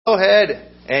Go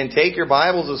ahead and take your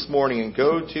Bibles this morning and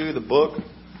go to the book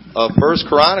of 1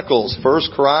 Chronicles. 1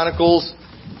 Chronicles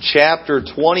chapter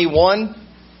 21.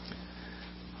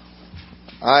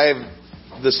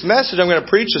 This message I'm going to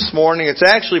preach this morning, it's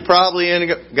actually probably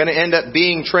going to end up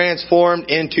being transformed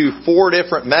into 4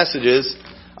 different messages.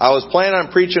 I was planning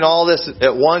on preaching all this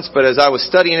at once, but as I was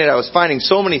studying it, I was finding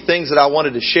so many things that I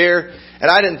wanted to share, and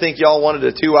I didn't think y'all wanted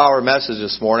a 2-hour message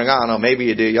this morning. I don't know, maybe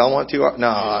you do. Y'all want 2 hours? No,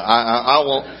 I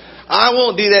won't. I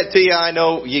won't do that to you. I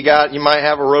know you might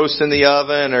have a roast in the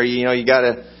oven, or we got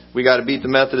to beat the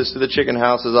Methodists to the chicken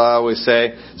house, as I always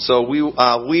say. So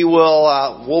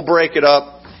we'll break it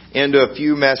up into a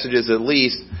few messages at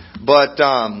least. But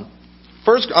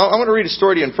first, I want to read a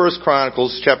story to you in 1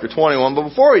 Chronicles chapter 21. But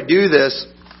before we do this,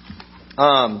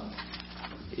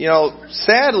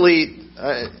 sadly,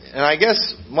 and I guess,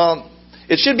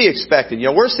 it should be expected.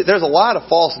 There's a lot of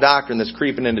false doctrine that's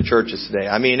creeping into churches today.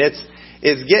 I mean, it's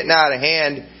getting out of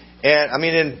hand. And I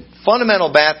mean, in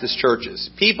fundamental Baptist churches,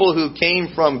 people who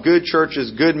came from good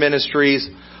churches, good ministries,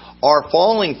 are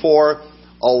falling for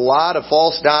a lot of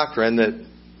false doctrine that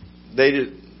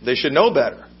they should know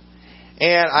better.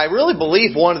 And I really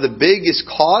believe one of the biggest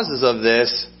causes of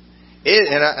this is,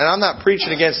 and I'm not preaching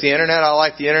against the Internet. I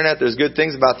like the Internet. There's good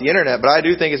things about the Internet, but I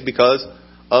do think it's because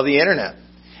of the Internet.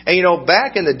 And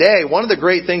back in the day, one of the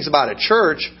great things about a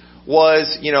church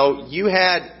was, when you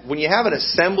have an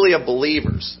assembly of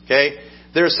believers, okay,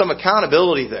 there's some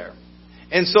accountability there.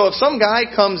 And so if some guy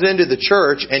comes into the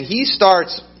church and he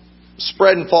starts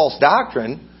spreading false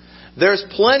doctrine, there's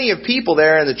plenty of people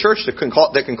there in the church that can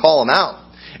call him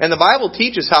out. And the Bible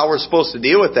teaches how we're supposed to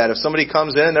deal with that. If somebody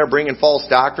comes in and they're bringing false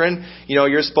doctrine,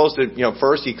 you're supposed to,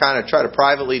 first you kind of try to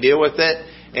privately deal with it.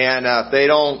 And if they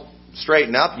don't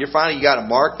straighten up, you got to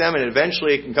mark them. And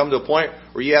eventually it can come to a point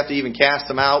where you have to even cast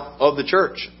them out of the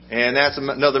church. And that's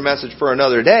another message for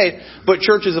another day. But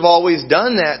churches have always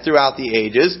done that throughout the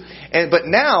ages. But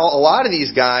now a lot of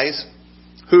these guys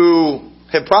who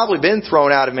have probably been thrown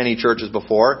out of many churches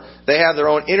before, they have their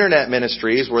own internet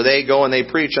ministries where they go and they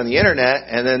preach on the internet,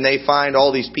 and then they find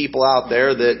all these people out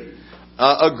there that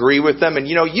agree with them. And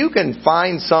you can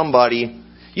find somebody,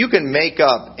 you can make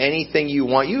up anything you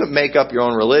want. You can make up your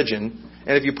own religion,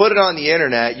 and if you put it on the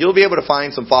internet, you'll be able to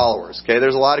find some followers. Okay,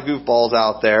 there's a lot of goofballs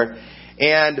out there.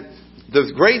 And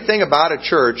the great thing about a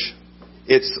church,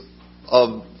 it's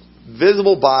a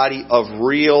visible body of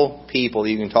real people that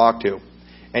you can talk to.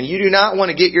 And you do not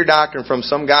want to get your doctrine from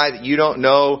some guy that you don't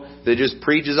know that just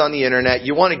preaches on the internet.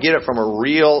 You want to get it from a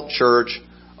real church,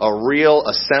 a real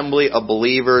assembly of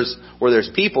believers where there's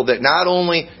people that not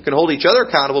only can hold each other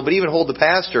accountable, but even hold the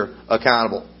pastor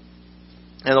accountable.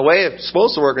 And the way it's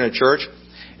supposed to work in a church,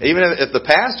 even if the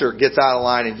pastor gets out of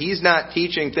line and he's not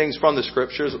teaching things from the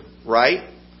Scriptures right,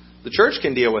 the church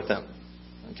can deal with them.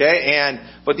 Okay?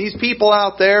 But these people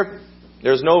out there,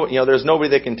 there's nobody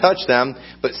that can touch them.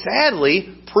 But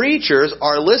sadly, preachers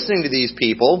are listening to these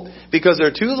people because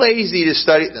they're too lazy to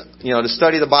study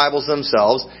the Bibles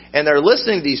themselves, and they're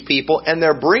listening to these people, and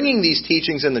they're bringing these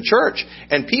teachings in the church.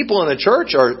 And people in the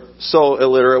church are so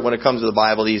illiterate when it comes to the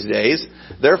Bible these days,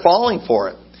 they're falling for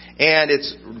it, and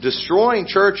it's destroying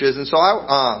churches. And so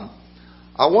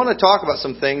I want to talk about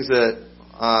some things that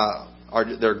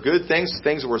they're good things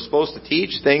that we're supposed to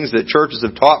teach, things that churches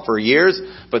have taught for years,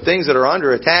 but things that are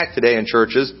under attack today in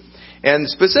churches. And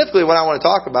specifically what I want to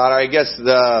talk about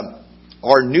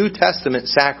are New Testament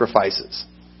sacrifices.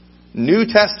 New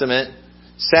Testament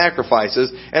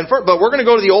sacrifices. But we're going to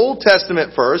go to the Old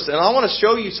Testament first, and I want to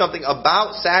show you something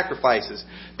about sacrifices.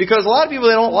 Because a lot of people,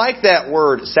 they don't like that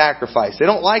word sacrifice. They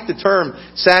don't like the term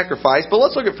sacrifice. But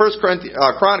let's look at 1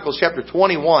 Chronicles chapter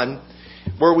 21,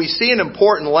 where we see an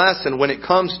important lesson when it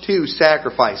comes to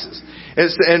sacrifices.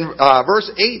 It's in verse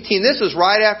 18. This is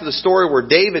right after the story where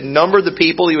David numbered the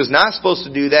people. He was not supposed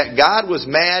to do that. God was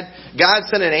mad. God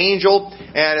sent an angel,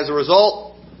 and as a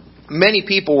result, many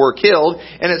people were killed.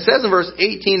 And it says in verse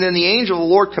 18, Then the angel of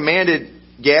the Lord commanded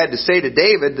Gad to say to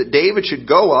David that David should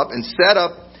go up and set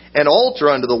up an altar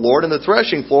unto the Lord in the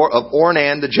threshing floor of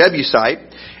Ornan the Jebusite.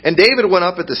 And David went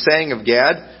up at the saying of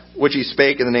Gad, which he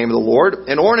spake in the name of the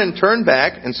Lord. And Ornan turned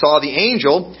back and saw the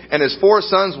angel, and his 4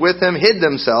 sons with him hid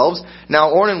themselves.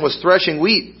 Now Ornan was threshing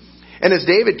wheat. And as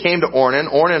David came to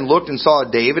Ornan, Ornan looked and saw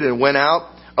David, and went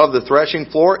out of the threshing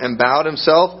floor, and bowed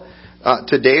himself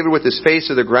to David with his face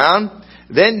to the ground.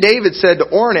 Then David said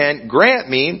to Ornan, Grant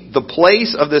me the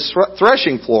place of this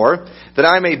threshing floor, that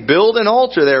I may build an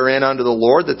altar therein unto the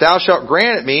Lord, that thou shalt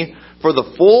grant it me for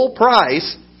the full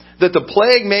price, that the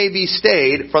plague may be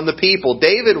stayed from the people.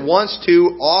 David wants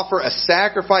to offer a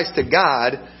sacrifice to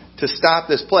God to stop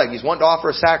this plague. He's wanting to offer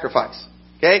a sacrifice.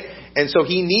 Okay? And so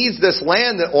he needs this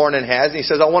land that Ornan has, and he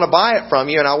says, I want to buy it from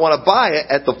you, and I want to buy it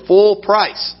at the full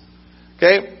price.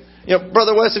 Okay? You know,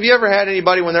 Brother Wes, have you ever had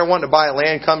anybody when they're wanting to buy a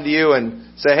land come to you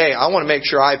and say, hey, I want to make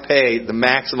sure I pay the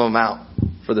maximum amount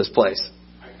for this place?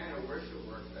 I kind of wish it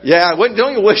worked that way. Yeah,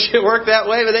 don't you wish it worked that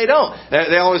way? But they don't.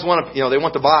 They always want to, they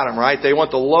want the bottom, right? They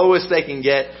want the lowest they can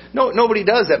get. No, nobody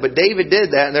does that, but David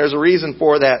did that, and there's a reason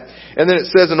for that. And then it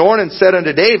says, and Ornan said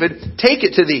unto David, take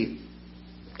it to thee,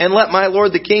 and let my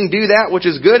lord the king do that which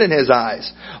is good in his eyes.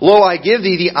 Lo, I give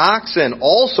thee the oxen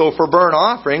also for burnt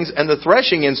offerings, and the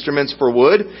threshing instruments for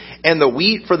wood, and the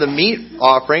wheat for the meat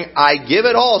offering. I give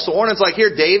it all. So Ornan's like,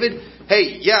 here, David,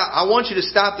 hey, yeah, I want you to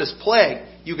stop this plague.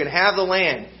 You can have the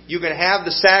land. You can have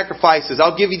the sacrifices.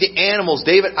 I'll give you the animals.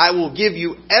 David, I will give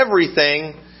you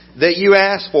everything that you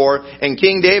ask for. And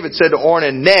King David said to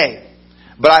Ornan, nay,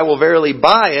 but I will verily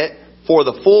buy it for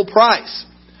the full price.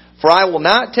 For I will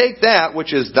not take that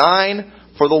which is thine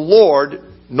for the Lord,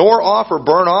 nor offer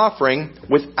burnt offering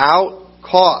without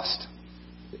cost.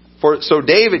 So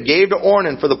David gave to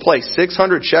Ornan for the place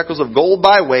 600 shekels of gold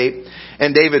by weight,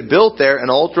 and David built there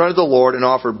an altar unto the Lord, and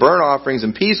offered burnt offerings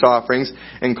and peace offerings,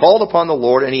 and called upon the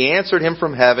Lord, and he answered him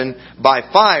from heaven by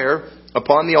fire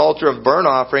upon the altar of burnt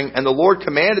offering. And the Lord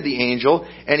commanded the angel,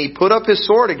 and he put up his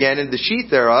sword again in the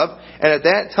sheath thereof. And at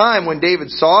that time, when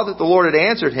David saw that the Lord had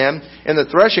answered him in the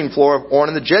threshing floor of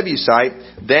Ornan the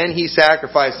Jebusite, then he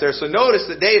sacrificed there. So notice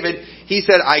that David, he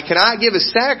said, I cannot give a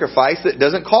sacrifice that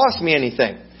doesn't cost me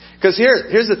anything. Because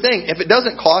here's the thing. If it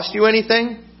doesn't cost you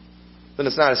anything, then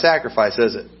it's not a sacrifice,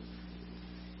 is it?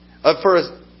 For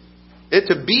it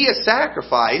to be a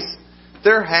sacrifice,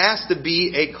 there has to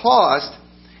be a cost.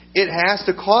 It has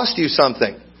to cost you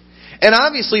something. And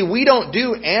obviously, we don't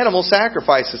do animal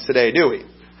sacrifices today, do we?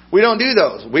 We don't do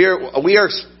those. We are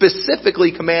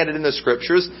specifically commanded in the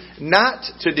Scriptures not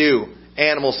to do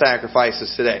animal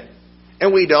sacrifices today.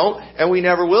 And we don't, and we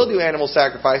never will do animal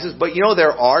sacrifices. But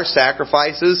there are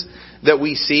sacrifices that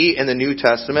we see in the New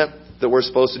Testament that we're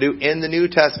supposed to do in the New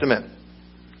Testament.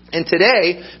 And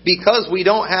today, because we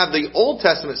don't have the Old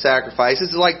Testament sacrifices,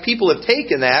 it's like people have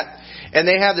taken that and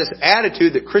they have this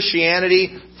attitude that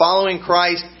Christianity, following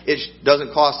Christ, it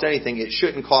doesn't cost anything. It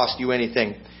shouldn't cost you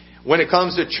anything. When it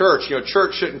comes to church,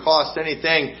 church shouldn't cost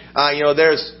anything.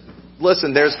 There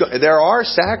are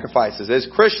sacrifices. As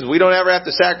Christians, we don't ever have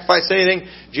to sacrifice anything.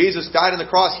 Jesus died on the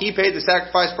cross. He paid the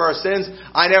sacrifice for our sins.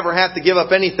 I never have to give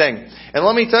up anything. And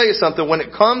let me tell you something. When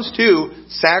it comes to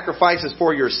sacrifices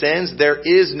for your sins, there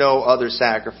is no other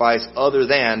sacrifice other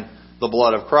than the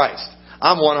blood of Christ.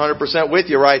 I'm 100% with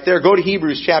you right there. Go to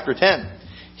Hebrews chapter 10.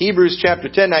 Hebrews chapter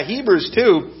 10. Now, Hebrews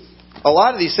 2, a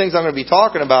lot of these things I'm going to be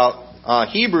talking about,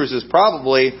 Hebrews is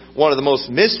probably one of the most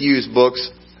misused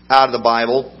books out of the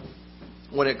Bible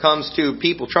when it comes to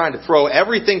people trying to throw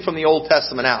everything from the Old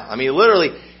Testament out. I mean, literally,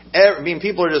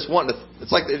 people are just wanting to,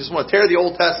 it's like they just want to tear the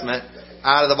Old Testament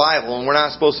out of the Bible, and we're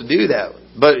not supposed to do that.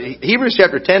 But Hebrews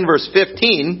chapter 10, verse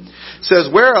 15 says,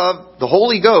 whereof the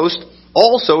Holy Ghost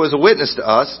also is a witness to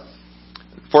us.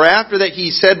 For after that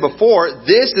he said before,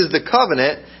 this is the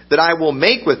covenant that I will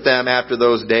make with them after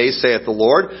those days, saith the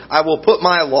Lord. I will put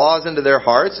my laws into their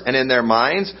hearts, and in their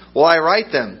minds will I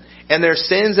write them. And their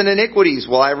sins and iniquities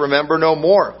will I remember no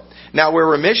more. Now where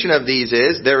remission of these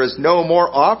is, there is no more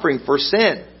offering for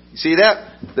sin. You see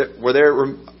that?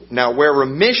 Now where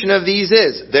remission of these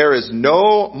is, there is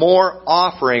no more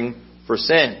offering for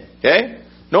sin. Okay?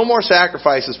 No more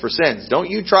sacrifices for sins. Don't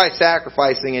you try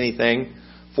sacrificing anything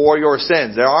for your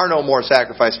sins. There are no more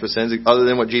sacrifice for sins other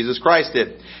than what Jesus Christ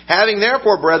did. Having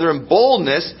therefore, brethren,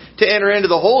 boldness to enter into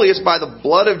the holiest by the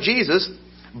blood of Jesus,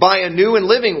 by a new and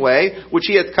living way, which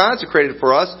he hath consecrated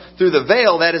for us through the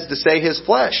veil, that is to say, his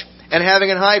flesh. And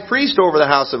having an high priest over the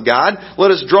house of God,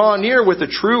 let us draw near with a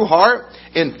true heart,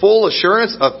 in full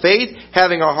assurance of faith,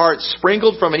 having our hearts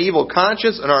sprinkled from an evil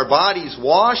conscience and our bodies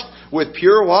washed with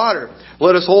pure water.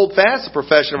 Let us hold fast the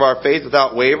profession of our faith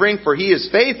without wavering, for he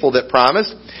is faithful that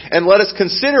promised. And let us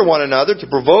consider one another to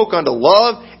provoke unto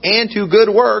love and to good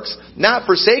works, not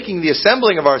forsaking the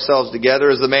assembling of ourselves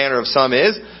together as the manner of some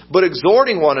is, but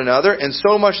exhorting one another, and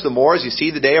so much the more as you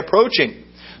see the day approaching.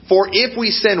 For if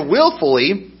we sin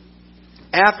willfully,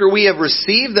 after we have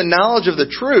received the knowledge of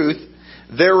the truth,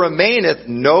 there remaineth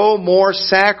no more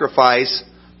sacrifice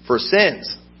for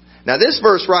sins. Now this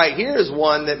verse right here is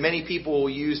one that many people will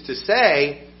use to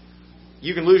say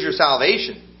you can lose your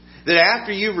salvation. That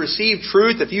after you've received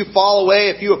truth, if you fall away,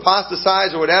 if you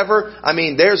apostatize or whatever,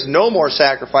 there's no more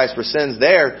sacrifice for sins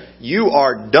there. You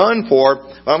are done for.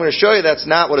 But I'm going to show you that's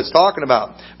not what it's talking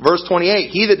about. Verse 28,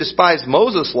 he that despised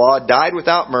Moses' law died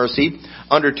without mercy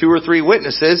under 2 or 3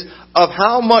 witnesses, of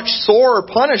how much sorer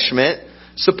punishment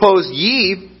suppose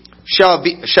ye shall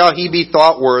he be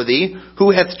thought worthy,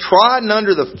 who hath trodden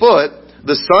under the foot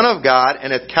the Son of God,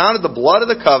 and hath counted the blood of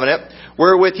the covenant,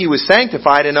 wherewith he was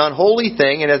sanctified, an unholy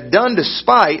thing, and hath done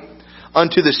despite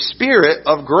unto the Spirit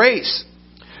of grace.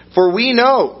 For we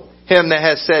know him that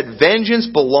has said, Vengeance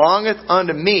belongeth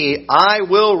unto me, I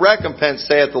will recompense,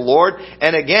 saith the Lord.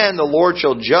 And again, the Lord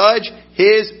shall judge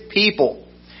His people.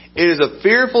 It is a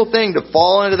fearful thing to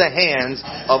fall into the hands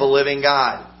of a living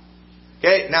God.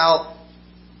 Okay, now,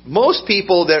 most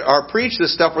people that are preach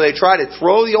this stuff where they try to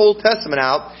throw the Old Testament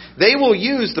out, they will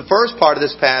use the first part of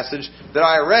this passage that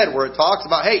I read where it talks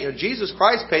about, hey, Jesus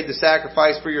Christ paid the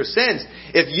sacrifice for your sins.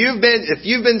 If you've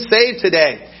been saved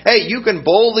today, hey, you can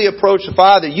boldly approach the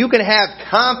Father. You can have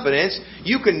confidence.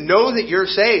 You can know that you're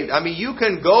saved. I mean, you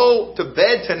can go to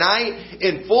bed tonight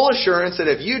in full assurance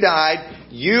that if you died,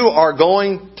 you are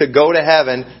going to go to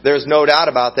heaven. There's no doubt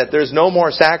about that. There's no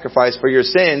more sacrifice for your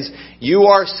sins. You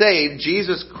are saved.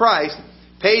 Jesus Christ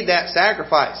paid that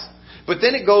sacrifice. But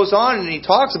then it goes on and he's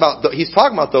talking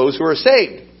about those who are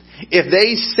saved. If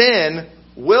they sin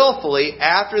willfully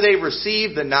after they've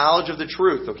received the knowledge of the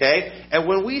truth, okay? And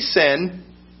when we sin,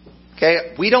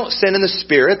 okay, we don't sin in the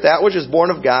Spirit. That which is born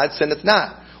of God sinneth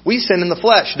not. We sin in the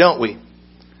flesh, don't we?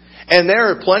 And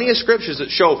there are plenty of scriptures that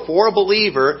show for a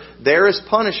believer there is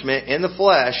punishment in the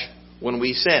flesh when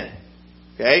we sin.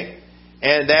 Okay?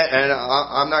 And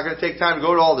I'm not going to take time to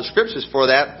go to all the scriptures for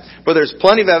that, but there's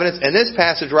plenty of evidence, and this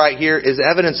passage right here is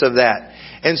evidence of that.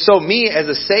 And so me, as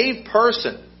a saved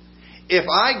person, if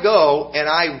I go and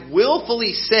I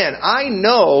willfully sin, I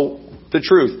know the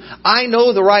truth. I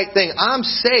know the right thing. I'm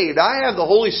saved. I have the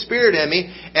Holy Spirit in me,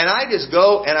 and I just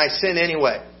go and I sin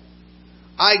anyway.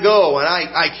 I go and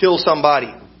I kill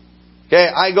somebody. Okay,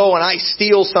 I go and I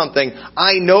steal something.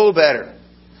 I know better.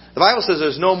 The Bible says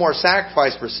there's no more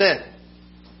sacrifice for sin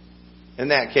in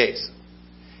that case.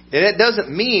 And it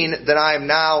doesn't mean that I'm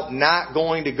now not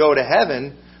going to go to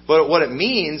heaven, but what it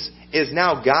means is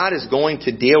now God is going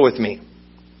to deal with me.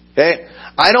 Okay?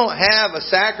 I don't have a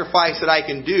sacrifice that I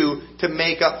can do to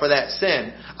make up for that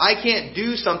sin. I can't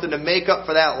do something to make up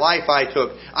for that life I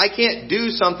took. I can't do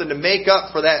something to make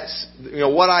up for that,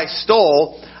 what I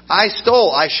stole. I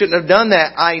stole. I shouldn't have done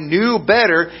that. I knew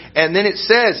better. And then it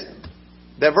says,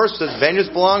 that verse says, Vengeance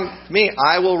belongs to me.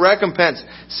 I will recompense,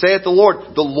 saith the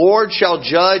Lord. The Lord shall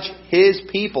judge His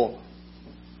people.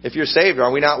 If you're saved,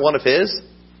 are we not one of His?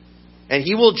 And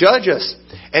He will judge us.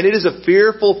 And it is a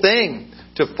fearful thing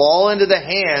to fall into the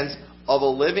hands of a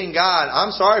living God.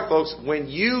 I'm sorry, folks, when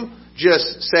you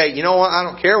just say, you know what, I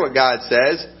don't care what God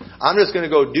says. I'm just going to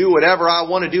go do whatever I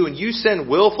want to do. And you sin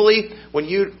willfully when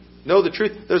you know the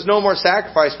truth. There's no more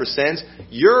sacrifice for sins.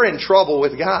 You're in trouble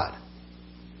with God.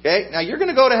 Okay? Now, you're going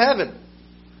to go to heaven.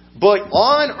 But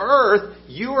on earth,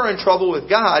 you are in trouble with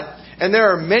God. And there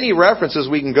are many references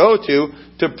we can go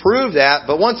to prove that.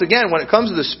 But once again, when it comes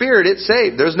to the Spirit, it's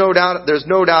saved. There's no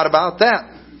doubt about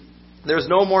that. There's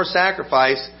no more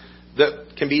sacrifice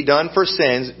that can be done for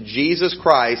sins. Jesus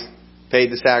Christ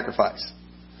paid the sacrifice.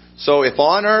 So if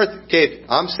on earth, okay,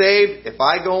 I'm saved, if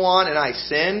I go on and I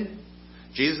sin,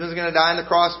 Jesus is going to die on the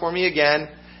cross for me again.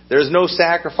 There's no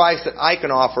sacrifice that I can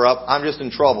offer up. I'm just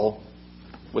in trouble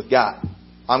with God.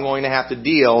 I'm going to have to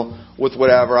deal with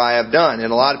whatever I have done.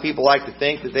 And a lot of people like to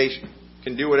think that they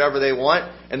can do whatever they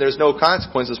want and there's no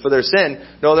consequences for their sin.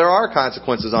 No, there are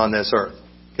consequences on this earth.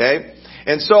 Okay?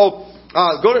 And so,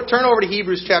 turn over to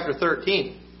Hebrews chapter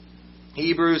 13.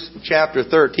 Hebrews chapter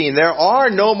 13. There are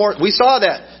no more, we saw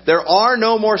that. There are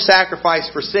no more sacrifice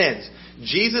for sins.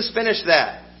 Jesus finished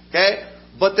that. Okay?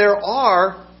 But there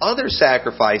are other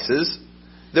sacrifices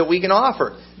that we can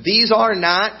offer. These are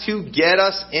not to get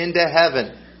us into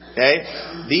heaven.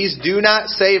 Okay? These do not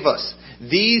save us.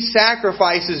 These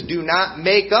sacrifices do not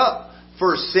make up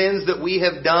for sins that we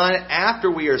have done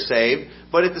after we are saved.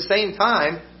 But at the same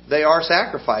time, they are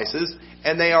sacrifices,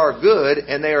 and they are good,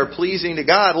 and they are pleasing to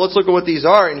God. Let's look at what these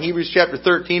are. In Hebrews chapter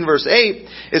 13, verse 8,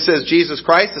 it says, Jesus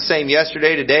Christ, the same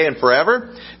yesterday, today, and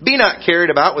forever. Be not carried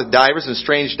about with divers and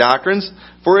strange doctrines,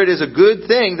 for it is a good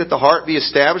thing that the heart be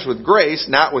established with grace,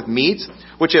 not with meats,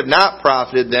 which have not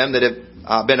profited them that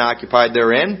have been occupied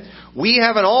therein. We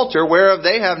have an altar whereof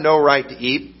they have no right to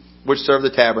eat, which serve the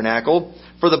tabernacle.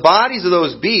 For the bodies of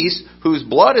those beasts, whose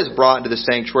blood is brought into the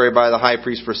sanctuary by the high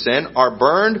priest for sin, are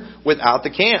burned without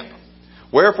the camp.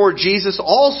 Wherefore Jesus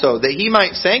also, that He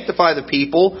might sanctify the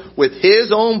people with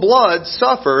His own blood,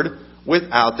 suffered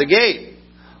without the gate.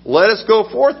 Let us go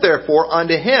forth therefore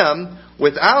unto Him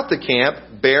without the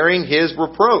camp, bearing His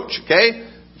reproach. Okay?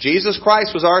 Jesus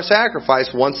Christ was our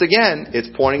sacrifice. Once again, it's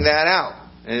pointing that out.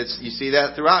 And you see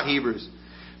that throughout Hebrews.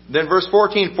 Then verse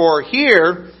 14, for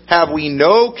here have we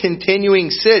no continuing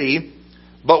city,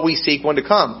 but we seek one to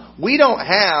come. We don't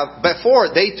have,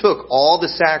 before they took all the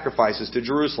sacrifices to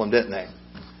Jerusalem, didn't they?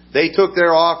 They took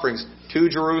their offerings to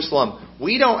Jerusalem.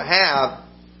 We don't have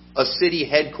a city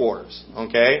headquarters,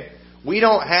 okay? We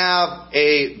don't have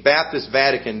a Baptist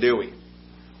Vatican, do we?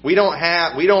 We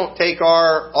don't take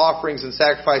our offerings and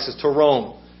sacrifices to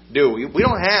Rome, do we? We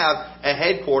don't have a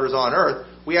headquarters on earth.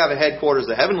 We have a headquarters,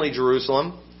 the heavenly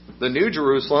Jerusalem, the new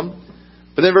Jerusalem.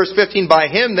 But then verse 15, by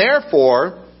Him,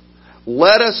 therefore,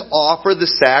 let us offer the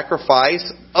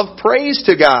sacrifice of praise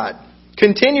to God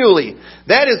continually.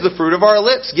 That is the fruit of our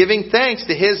lips, giving thanks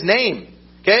to His name.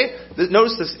 Okay?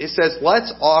 Notice this. It says,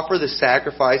 let's offer the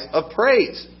sacrifice of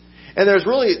praise. And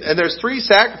there's three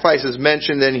sacrifices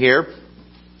mentioned in here.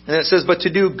 And it says, but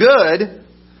to do good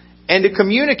and to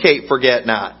communicate, forget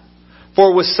not.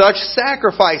 For with such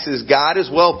sacrifices, God is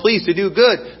well pleased to do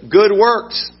good. Good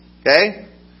works. Okay?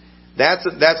 That's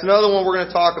another one we're going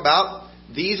to talk about.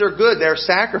 These are good. They're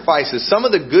sacrifices. Some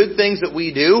of the good things that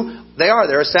we do,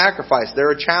 they're a sacrifice.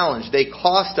 They're a challenge. They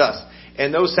cost us.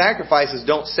 And those sacrifices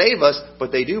don't save us,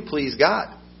 but they do please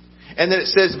God. And then it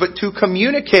says, but to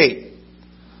communicate.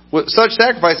 With such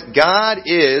sacrifice, God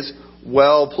is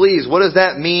well pleased. What does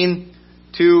that mean,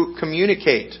 to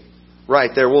communicate?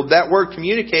 Right there. Well, that word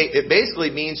communicate, it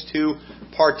basically means to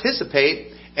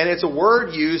participate. And it's a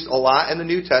word used a lot in the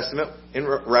New Testament in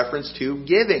reference to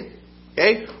giving.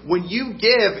 Okay? When you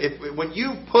give, when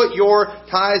you put your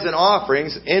tithes and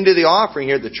offerings into the offering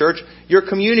here at the church, you're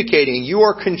communicating. You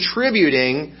are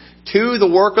contributing to the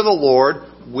work of the Lord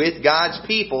with God's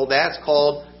people. That's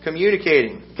called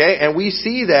communicating. Okay? And we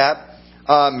see that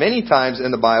many times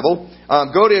in the Bible.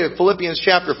 Go to Philippians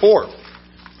chapter 4.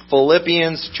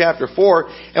 Philippians chapter 4.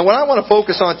 And what I want to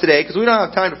focus on today, because we don't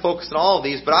have time to focus on all of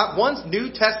these, but one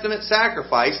New Testament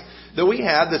sacrifice that we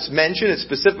have that's mentioned, it's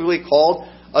specifically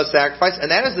called a sacrifice,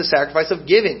 and that is the sacrifice of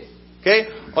giving. Okay?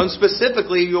 And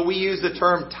specifically, we use the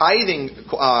term tithing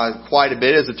quite a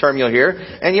bit as a term you'll hear.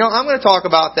 And I'm going to talk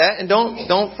about that, and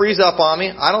don't freeze up on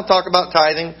me. I don't talk about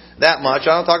tithing that much.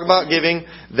 I don't talk about giving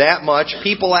that much.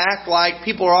 People act like,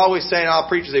 people are always saying,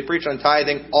 preachers, they preach on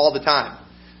tithing all the time.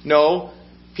 No,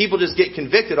 people just get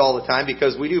convicted all the time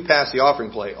because we do pass the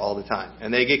offering plate all the time.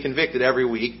 And they get convicted every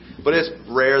week. But it's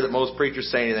rare that most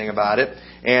preachers say anything about it.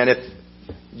 And if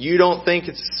you don't think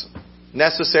it's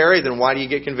necessary, then why do you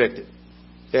get convicted?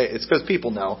 Okay, it's because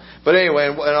people know. But anyway,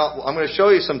 I'm going to show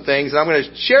you some things, and I'm going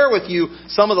to share with you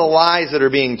some of the lies that are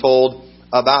being told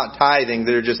about tithing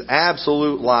that are just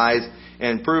absolute lies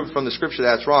and proved from the Scripture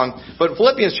that's wrong. But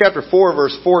Philippians chapter 4,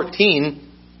 verse 14,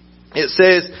 it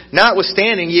says,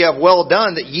 notwithstanding ye have well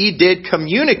done that ye did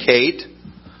communicate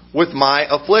with my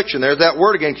affliction. There's that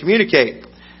word again, communicate.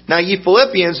 Now ye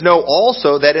Philippians know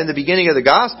also that in the beginning of the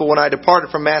gospel, when I departed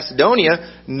from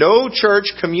Macedonia, no church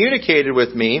communicated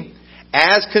with me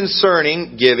as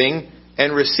concerning giving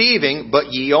and receiving,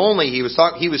 but ye only. He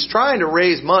was trying to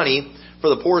raise money for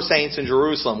the poor saints in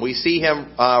Jerusalem. We see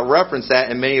him reference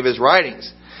that in many of his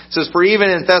writings. It says, for even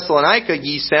in Thessalonica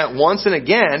ye sent once and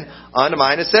again unto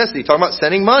my necessity. Talking about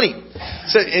sending money.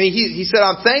 And he said,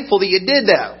 I'm thankful that you did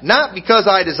that. Not because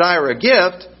I desire a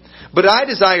gift, but I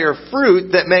desire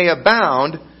fruit that may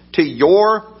abound to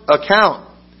your account.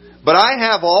 But I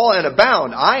have all and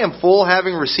abound. I am full,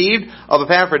 having received of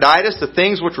Epaphroditus the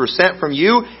things which were sent from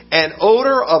you, an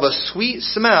odor of a sweet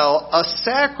smell, a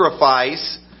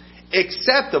sacrifice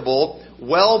acceptable,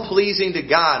 well-pleasing to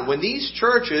God. When these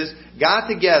churches got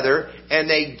together and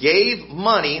they gave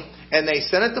money and they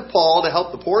sent it to Paul to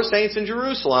help the poor saints in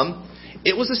Jerusalem,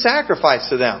 it was a sacrifice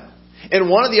to them. And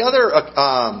one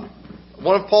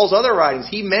of Paul's other writings,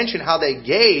 he mentioned how they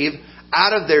gave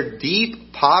out of their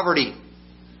deep poverty.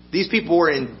 These people were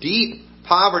in deep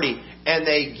poverty, and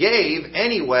they gave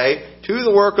anyway to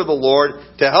the work of the Lord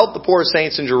to help the poor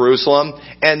saints in Jerusalem.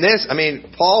 And this,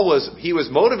 Paul was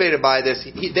motivated by this.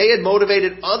 They had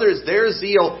motivated others. Their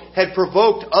zeal had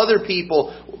provoked other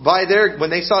people when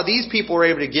they saw these people were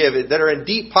able to give that are in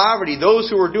deep poverty. Those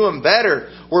who were doing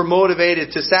better were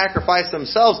motivated to sacrifice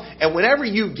themselves. And whenever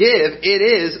you give, it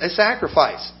is a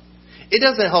sacrifice. It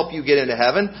doesn't help you get into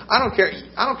heaven. I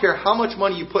don't care how much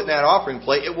money you put in that offering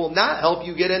plate. It will not help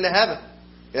you get into heaven.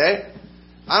 Okay?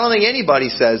 I don't think anybody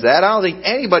says that. I don't think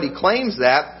anybody claims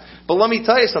that. But let me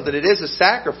tell you something. It is a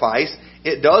sacrifice.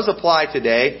 It does apply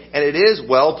today, and it is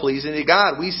well-pleasing to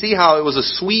God. We see how it was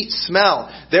a sweet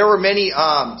smell. There were many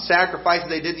sacrifices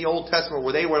they did in the Old Testament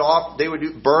where they would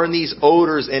burn these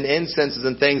odors and incenses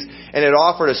and things, and it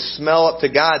offered a smell up to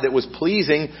God that was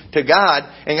pleasing to God.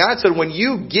 And God said, when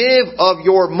you give of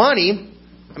your money,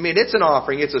 I mean, it's an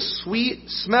offering. It's a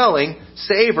sweet-smelling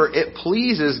savor. It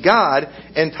pleases God.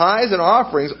 And tithes and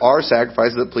offerings are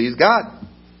sacrifices that please God.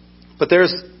 But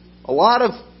there's a lot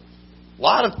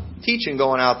of teaching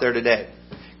going out there today,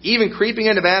 even creeping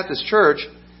into Baptist church,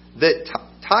 that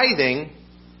tithing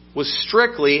was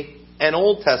strictly an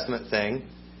Old Testament thing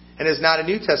and is not a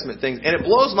New Testament thing. And it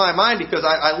blows my mind because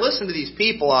I listen to these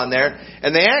people on there,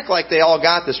 and they act like they all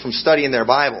got this from studying their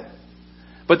Bible.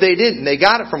 But they didn't. They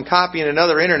got it from copying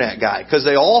another internet guy, because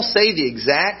they all say the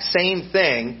exact same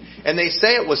thing, and they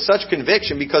say it with such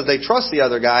conviction because they trust the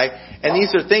other guy, and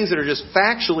these are things that are just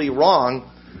factually wrong.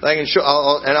 I can show,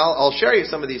 I'll share you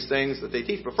some of these things that they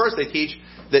teach. But first, they teach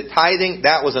that tithing,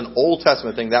 that was an Old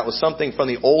Testament thing. That was something from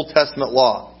the Old Testament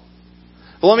law.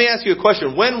 But let me ask you a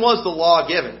question. When was the law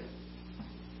given?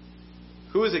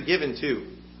 Who was it given to?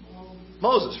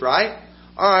 Moses, right?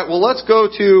 All right, well, let's go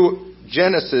to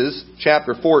Genesis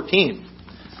chapter 14.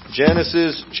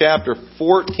 Genesis chapter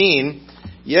 14.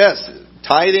 Yes,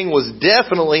 tithing was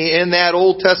definitely in that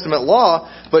Old Testament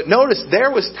law. But notice, there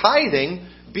was tithing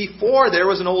before there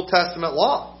was an Old Testament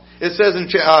law. It says in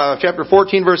chapter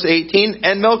 14, verse 18,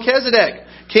 "And Melchizedek,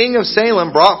 king of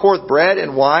Salem, brought forth bread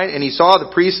and wine, and he saw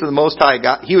the priest of the Most High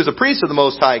God. He was a priest of the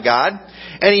Most High God.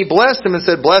 And he blessed him and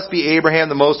said, Blessed be Abraham,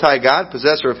 the Most High God,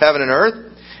 possessor of heaven and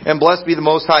earth. And blessed be the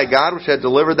Most High God, which had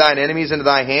delivered thine enemies into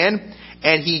thy hand.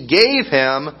 And he gave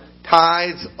him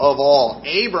tithes of all."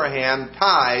 Abraham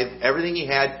tithed everything he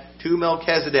had to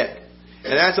Melchizedek.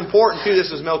 And that's important too.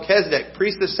 This was Melchizedek,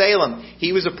 priest of Salem.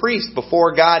 He was a priest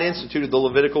before God instituted the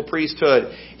Levitical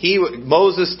priesthood.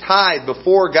 Moses tithed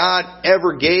before God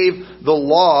ever gave the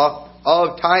law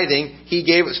of tithing. He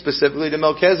gave it specifically to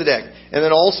Melchizedek. And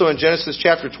then also in Genesis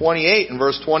chapter 28 and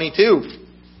verse 22.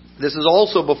 This is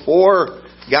also before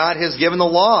God has given the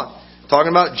law.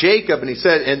 Talking about Jacob, and he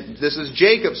said, and this is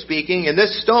Jacob speaking, "And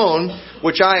this stone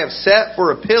which I have set for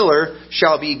a pillar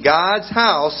shall be God's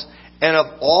house, and of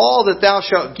all that thou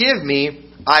shalt give me,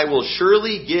 I will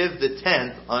surely give the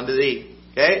tenth unto thee."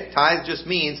 Okay? Tithe just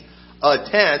means a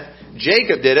tenth.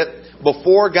 Jacob did it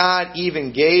before God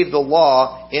even gave the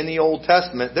law in the Old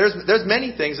Testament. There's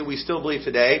many things that we still believe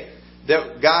today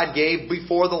that God gave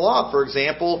before the law. For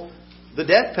example, the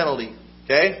death penalty.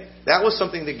 Okay? That was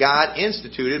something that God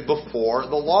instituted before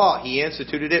the law. He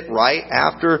instituted it right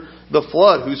after the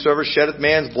flood. "Whosoever sheddeth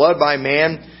man's blood, by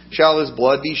man shall his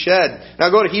blood be shed." Now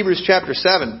go to Hebrews chapter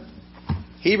 7.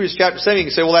 Hebrews chapter 7, you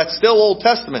can say, well, that's still Old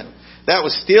Testament. That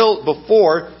was still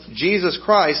before Jesus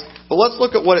Christ. But let's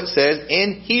look at what it says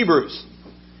in Hebrews.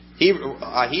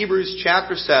 Hebrews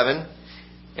chapter 7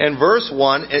 and verse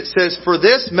 1. It says, "For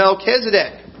this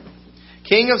Melchizedek,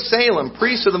 king of Salem,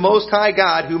 priest of the Most High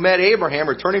God, who met Abraham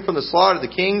returning from the slaughter of the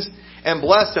kings and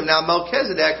blessed him." Now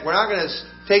Melchizedek, we're not going to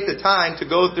take the time to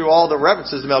go through all the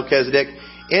references to Melchizedek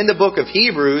in the book of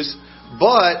Hebrews,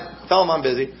 but tell him I'm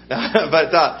busy.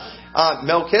 But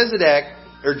Melchizedek,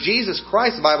 or Jesus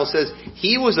Christ, the Bible says,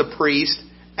 he was a priest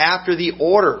after the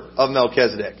order of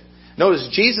Melchizedek. Notice,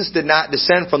 Jesus did not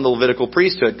descend from the Levitical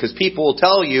priesthood, because people will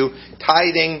tell you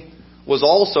tithing was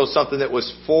also something that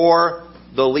was for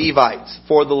the Levites,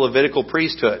 for the Levitical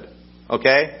priesthood.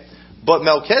 Okay? But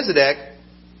Melchizedek,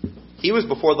 he was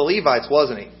before the Levites,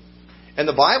 wasn't he? And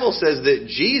the Bible says that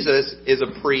Jesus is a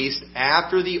priest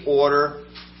after the order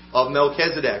of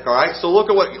Melchizedek. Alright? So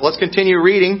let's continue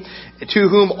reading. "To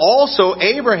whom also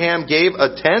Abraham gave a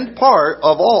tenth part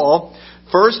of all,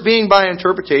 first being by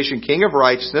interpretation king of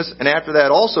righteousness, and after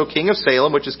that also king of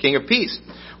Salem, which is king of peace.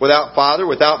 Without father,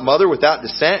 without mother, without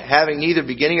descent, having neither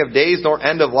beginning of days nor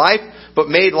end of life, but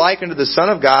made like unto the Son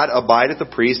of God, abideth the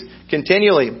priest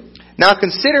continually. Now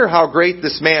consider how great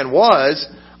this man was,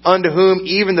 unto whom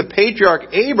even the patriarch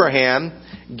Abraham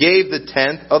gave the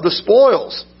tenth of the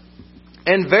spoils.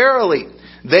 And verily,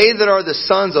 they that are the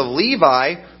sons of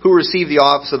Levi, who receive the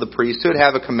office of the priesthood,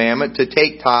 have a commandment to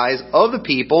take tithes of the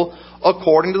people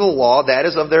according to the law, that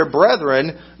is of their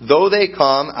brethren, though they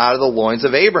come out of the loins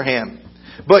of Abraham.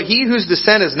 But he whose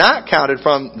descent is not counted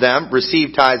from them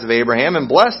received tithes of Abraham, and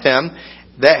blessed him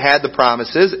that had the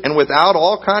promises, and without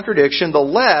all contradiction, the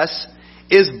less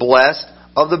is blessed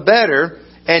of the better.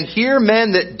 And here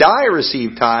men that die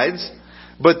receive tithes,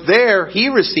 but there he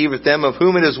receiveth them of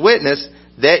whom it is witness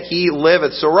that he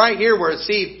liveth." So right here where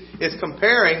it's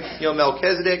comparing,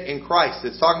 Melchizedek and Christ.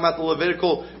 It's talking about the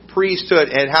Levitical priesthood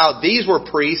and how these were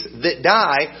priests that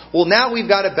die. Well, now we've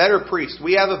got a better priest.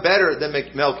 We have a better than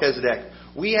Melchizedek.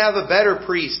 We have a better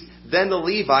priest than the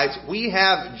Levites. We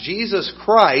have Jesus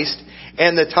Christ,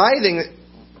 and the tithing,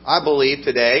 I believe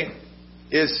today,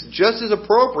 is just as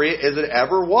appropriate as it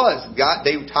ever was.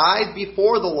 They tithed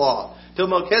before the law to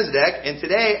Melchizedek, and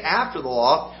today, after the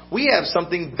law, We have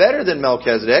something better than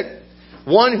Melchizedek,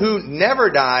 one who never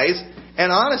dies.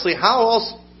 And honestly,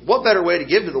 what better way to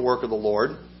give to the work of the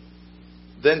Lord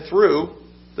than through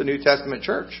the New Testament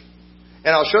church?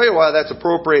 And I'll show you why that's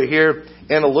appropriate here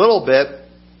in a little bit.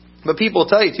 But people will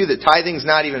tell you, too, that tithing's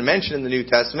not even mentioned in the New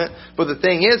Testament. But the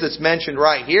thing is, it's mentioned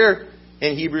right here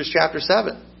in Hebrews chapter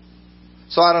 7.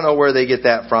 So I don't know where they get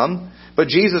that from. But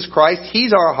Jesus Christ,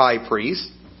 He's our high priest.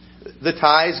 The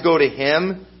tithes go to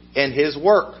Him and His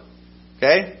work.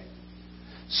 Okay?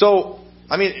 So,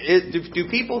 I mean, do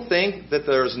people think that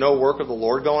there's no work of the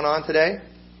Lord going on today?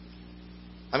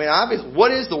 I mean, obviously,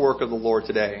 what is the work of the Lord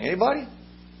today? Anybody?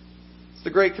 It's the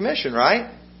Great Commission,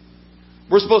 right?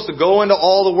 We're supposed to go into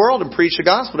all the world and preach the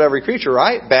gospel to every creature,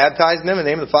 right? Baptizing them in the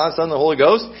name of the Father, Son, and the Holy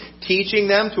Ghost. Teaching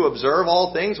them to observe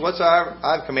all things whatsoever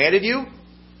I've commanded you.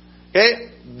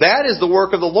 Okay? That is the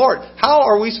work of the Lord. How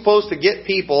are we supposed to get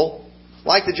people,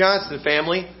 like the Johnston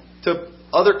family, to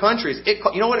other countries?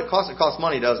 You know what it costs? It costs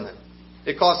money, doesn't it?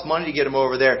 It costs money to get them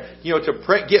over there. You know,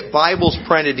 to get Bibles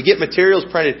printed, to get materials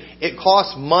printed. It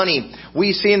costs money.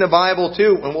 We see in the Bible,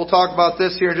 too, and we'll talk about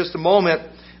this here in just a moment,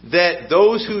 that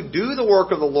those who do the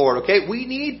work of the Lord, okay, we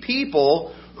need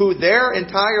people who their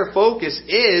entire focus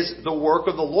is the work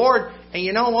of the Lord. And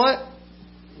you know what?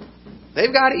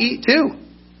 They've got to eat too.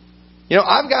 You know,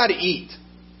 I've got to eat.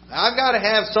 I've got to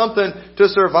have something to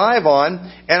survive on.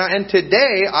 And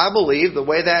today, I believe the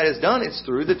way that is done, it's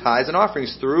through the tithes and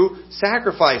offerings, through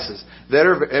sacrifices that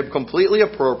are completely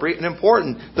appropriate and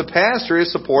important. The pastor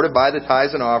is supported by the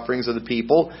tithes and offerings of the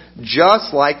people,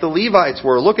 just like the Levites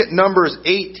were. Look at Numbers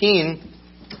 18,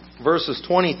 verses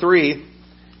 23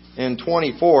 and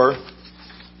 24.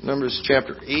 Numbers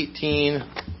chapter 18,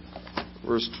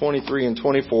 verse 23 and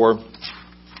 24.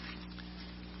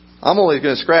 I'm only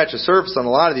going to scratch the surface on a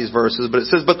lot of these verses, but it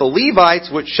says, "But the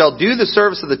Levites, which shall do the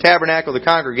service of the tabernacle of the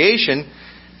congregation,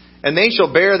 and they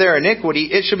shall bear their iniquity,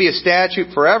 it shall be a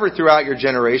statute forever throughout your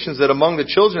generations, that among the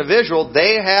children of Israel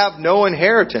they have no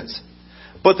inheritance.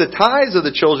 But the tithes of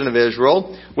the children of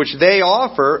Israel, which they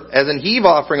offer as an heave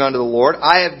offering unto the Lord,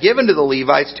 I have given to the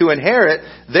Levites to inherit.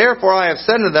 Therefore I have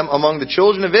said unto them, among the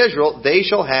children of Israel they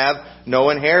shall have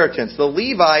no inheritance." The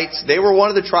Levites, they were one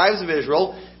of the tribes of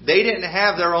Israel. They didn't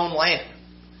have their own land.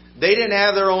 They didn't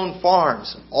have their own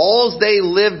farms. All they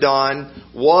lived on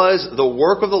was the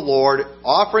work of the Lord,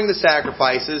 offering the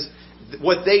sacrifices.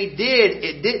 What they did,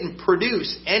 it didn't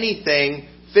produce anything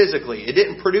physically. It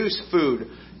didn't produce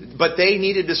food. But they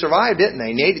needed to survive, didn't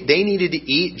they? They needed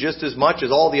to eat just as much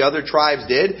as all the other tribes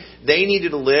did. They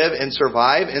needed to live and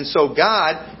survive. And so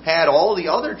God had all the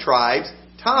other tribes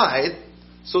tithe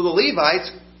so the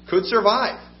Levites could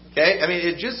survive. Okay? I mean,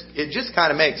 it just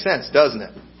kind of makes sense, doesn't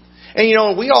it? And you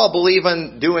know, we all believe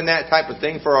in doing that type of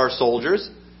thing for our soldiers.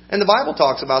 And the Bible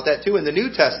talks about that too in the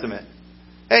New Testament.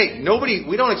 Hey,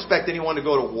 we don't expect anyone to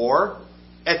go to war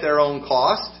at their own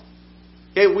cost.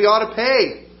 Okay, we ought to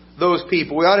pay those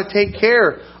people. We ought to take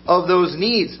care of those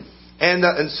needs.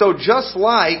 And so just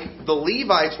like the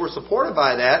Levites were supported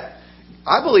by that,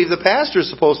 I believe the pastor is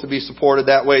supposed to be supported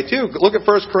that way too. Look at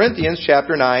 1 Corinthians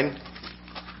chapter 9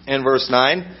 and verse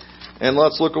 9. And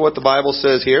let's look at what the Bible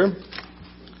says here.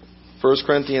 1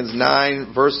 Corinthians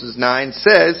 9 verses 9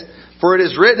 says, "For it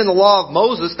is written in the law of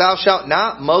Moses, thou shalt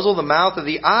not muzzle the mouth of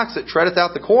the ox that treadeth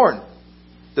out the corn."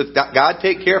 Does God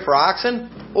take care for oxen?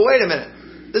 Well, wait a minute.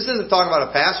 This isn't talking about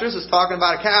a pastor. This is talking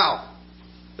about a cow.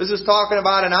 This is talking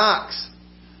about an ox.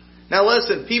 Now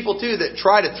listen, people too that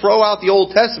try to throw out the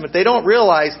Old Testament, they don't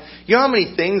realize, you know how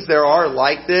many things there are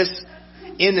like this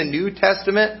in the New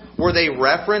Testament where they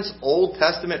reference Old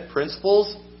Testament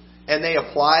principles and they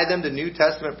apply them to New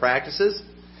Testament practices?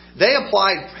 They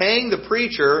applied paying the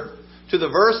preacher to the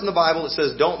verse in the Bible that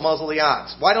says, don't muzzle the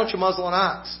ox. Why don't you muzzle an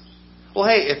ox? Well,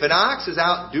 hey, if an ox is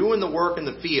out doing the work in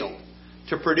the field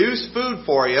to produce food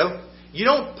for you, you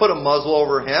don't put a muzzle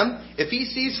over him. If he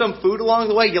sees some food along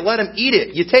the way, you let him eat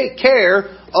it. You take care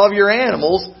of your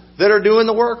animals that are doing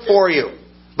the work for you.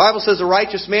 The Bible says a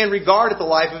righteous man regardeth the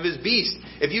life of his beast.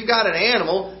 If you've got an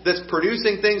animal that's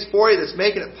producing things for you, that's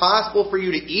making it possible for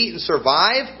you to eat and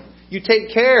survive, you take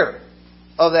care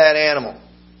of that animal.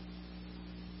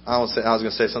 I was going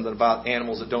to say something about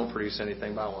animals that don't produce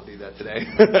anything, but I won't do that today.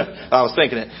 I was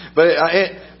thinking it. But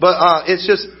it's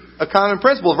just a common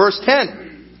principle. Verse 10.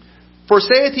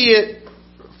 Forsayeth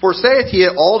ye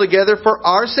it altogether for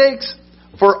our sakes?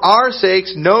 For our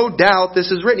sakes, no doubt this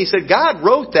is written. He said, God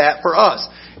wrote that for us.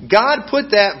 God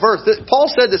put that verse. Paul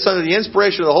said this under the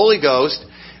inspiration of the Holy Ghost,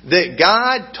 that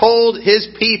God told His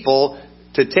people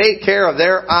to take care of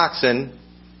their oxen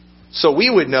so we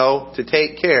would know to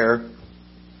take care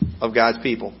of God's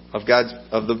people, of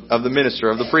the minister,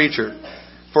 of the preacher.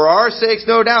 For our sakes,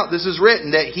 no doubt, this is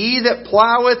written, that he that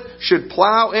ploweth should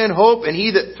plow in hope, and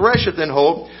he that thresheth in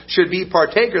hope should be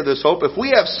partaker of this hope. If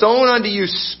we have sown unto you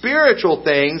spiritual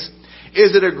things,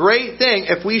 is it a great thing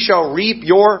if we shall reap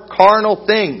your carnal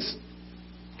things?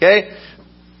 Okay?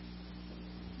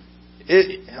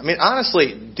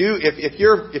 Honestly, if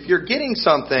you're getting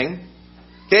something,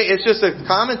 okay, it's just a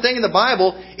common thing in the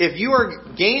Bible. If you are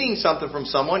gaining something from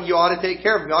someone, you ought to take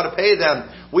care of them. You ought to pay them.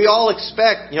 We all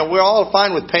expect, we're all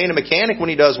fine with paying a mechanic when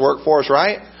he does work for us,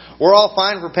 right? We're all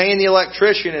fine for paying the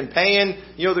electrician and paying,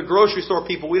 the grocery store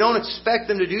people. We don't expect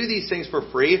them to do these things for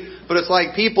free, but it's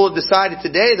like people have decided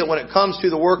today that when it comes to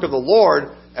the work of the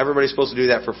Lord, everybody's supposed to do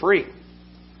that for free.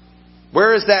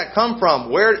 Where does that come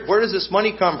from? Where does this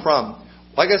money come from?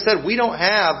 Like I said, we don't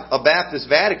have a Baptist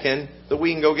Vatican that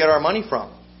we can go get our money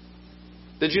from.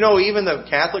 Did you know even the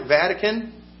Catholic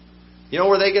Vatican,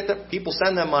 where they get the people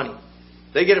send them money?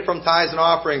 They get it from tithes and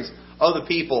offerings of the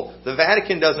people. The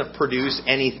Vatican doesn't produce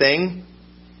anything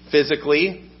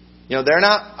physically. They're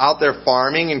not out there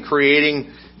farming and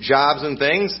creating jobs and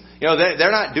things.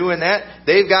 They're not doing that.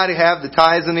 They've got to have the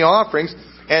tithes and the offerings.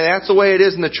 And that's the way it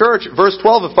is in the church. Verse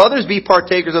 12, if others be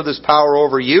partakers of this power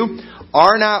over you,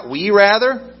 are not we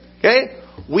rather? Okay?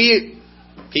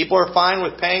 People are fine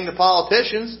with paying the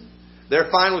politicians. They're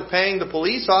fine with paying the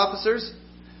police officers.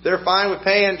 They're fine with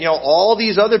paying, all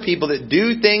these other people that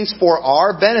do things for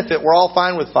our benefit. We're all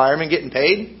fine with firemen getting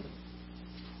paid.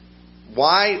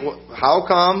 Why? How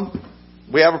come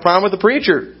we have a problem with the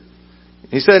preacher?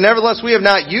 He said, nevertheless, we have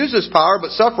not used this power,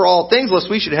 but suffer all things,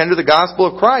 lest we should hinder the gospel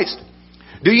of Christ.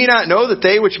 Do ye not know that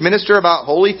they which minister about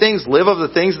holy things live of the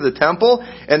things of the temple,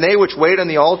 and they which wait on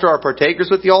the altar are partakers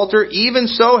with the altar? Even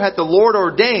so hath the Lord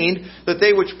ordained that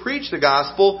they which preach the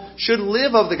gospel should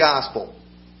live of the gospel.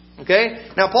 Okay?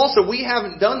 Now Paul said, we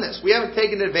haven't done this. We haven't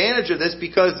taken advantage of this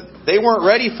because they weren't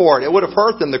ready for it. It would have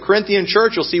hurt them. The Corinthian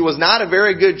church, you'll see, was not a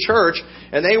very good church,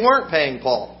 and they weren't paying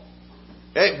Paul.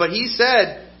 Okay? But he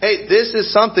said, hey, this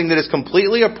is something that is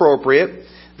completely appropriate.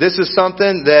 This is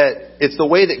something that it's the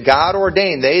way that God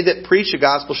ordained. They that preach the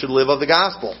gospel should live of the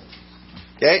gospel.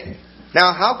 Okay?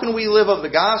 Now, how can we live of the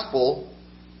gospel?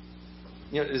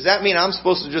 Does that mean I'm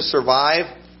supposed to just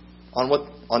survive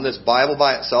on this Bible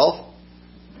by itself?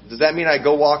 Does that mean I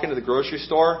go walk into the grocery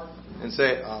store and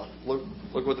say, look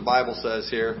what the Bible says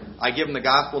here. I give them the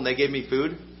gospel and they give me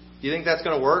food? Do you think that's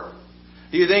going to work?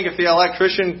 Do you think if the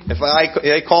electrician,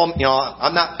 they call,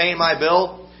 I'm not paying my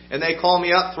bill, and they call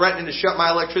me up threatening to shut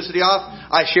my electricity off,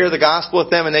 I share the gospel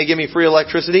with them and they give me free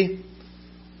electricity?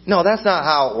 No, that's not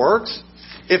how it works.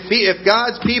 If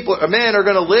God's people, men, are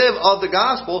going to live of the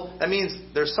gospel, that means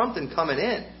there's something coming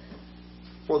in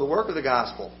for the work of the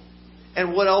gospel.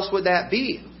 And what else would that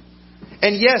be?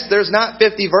 And yes, there's not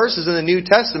 50 verses in the New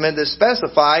Testament that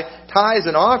specify tithes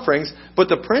and offerings, but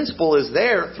the principle is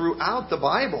there throughout the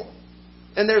Bible.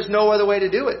 And there's no other way to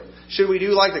do it. Should we do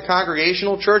like the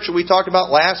Congregational Church that we talked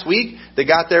about last week that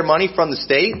got their money from the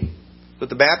state? That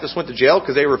the Baptists went to jail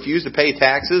because they refused to pay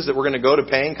taxes that were going to go to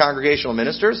paying congregational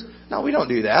ministers? No, we don't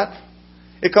do that.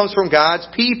 It comes from God's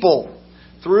people.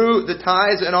 Through the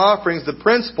tithes and offerings, the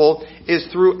principle is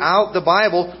throughout the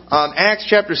Bible. Acts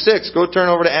chapter 6. Go turn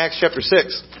over to Acts chapter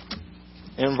 6.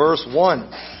 In verse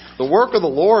 1. The work of the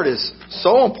Lord is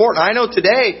so important. I know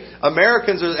today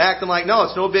Americans are acting like, no,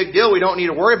 it's no big deal. We don't need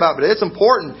to worry about it. But it's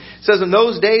important. It says, in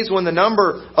those days when the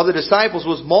number of the disciples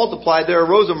was multiplied, there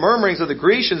arose a murmurings of the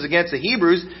Grecians against the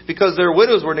Hebrews because their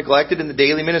widows were neglected in the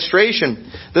daily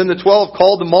ministration. Then the 12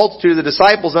 called the multitude of the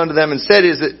disciples unto them and said,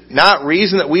 is it not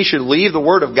reason that we should leave the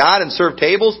word of God and serve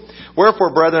tables?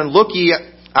 Wherefore, brethren, look ye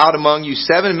out among you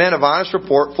 7 men of honest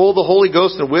report, full of the Holy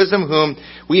Ghost and wisdom, whom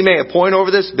we may appoint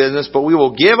over this business, but we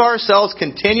will give ourselves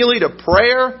continually to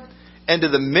prayer and to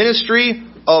the ministry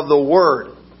of the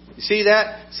word. You see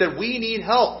that? It said we need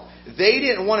help. They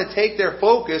didn't want to take their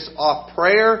focus off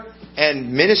prayer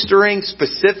and ministering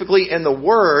specifically in the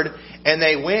word, and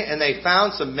they went and they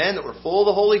found some men that were full of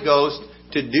the Holy Ghost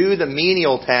to do the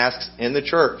menial tasks in the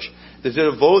church, to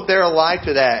devote their life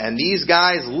to that. And these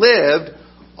guys lived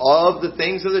of the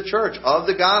things of the church, of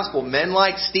the gospel. Men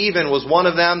like Stephen was one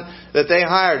of them that they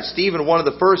hired. Stephen, one of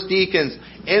the first deacons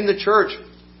in the church.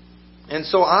 And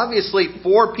so obviously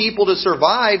for people to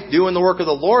survive doing the work of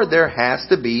the Lord, there has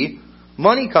to be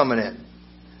money coming in.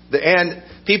 And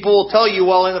people will tell you,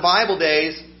 well, in the Bible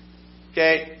days,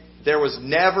 okay, there was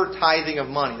never tithing of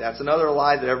money. That's another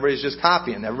lie that everybody's just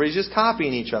copying. Everybody's just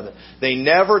copying each other. They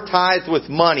never tithed with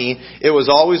money. It was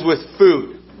always with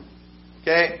food.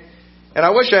 Okay? And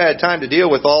I wish I had time to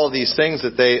deal with all of these things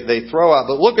that they throw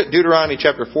out. But look at Deuteronomy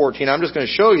chapter 14. I'm just going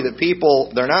to show you that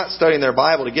people, they're not studying their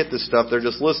Bible to get this stuff. They're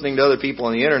just listening to other people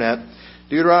on the internet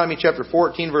Deuteronomy chapter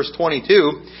 14, verse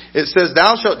 22, it says,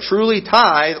 Thou shalt truly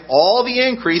tithe all the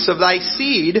increase of thy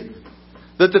seed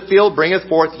that the field bringeth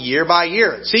forth year by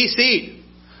year. See, seed.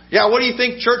 Yeah, what do you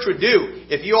think church would do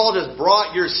if you all just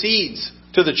brought your seeds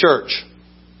to the church?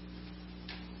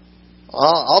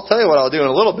 I'll tell you what I'll do in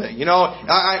a little bit.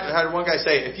 I had one guy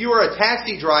say, if you were a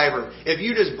taxi driver, if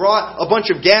you just brought a bunch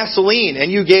of gasoline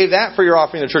and you gave that for your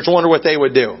offering to the church, I wonder what they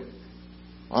would do.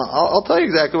 I'll tell you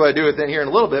exactly what I do with it here in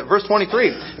a little bit. Verse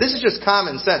 23. This is just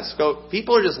common sense.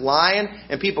 People are just lying,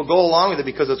 and people go along with it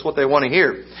because it's what they want to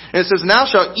hear. And it says,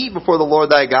 Thou shalt eat before the Lord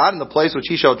thy God in the place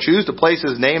which he shall choose to place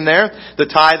his name there,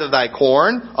 the tithe of thy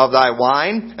corn, of thy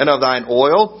wine, and of thine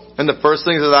oil, and the first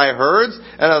things of thy herds,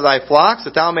 and of thy flocks,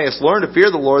 that thou mayest learn to fear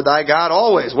the Lord thy God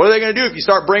always. What are they going to do if you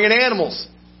start bringing animals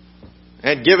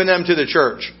and giving them to the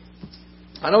church?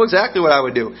 I know exactly what I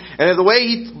would do. And if the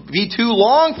way be too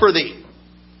long for thee,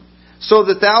 so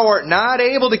that thou art not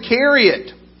able to carry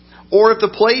it, or if the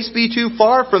place be too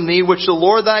far from thee, which the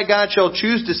Lord thy God shall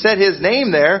choose to set his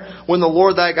name there, when the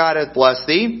Lord thy God hath blessed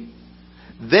thee,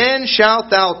 then shalt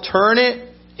thou turn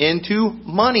it into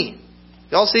money.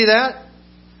 Y'all see that?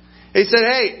 He said,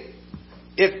 hey,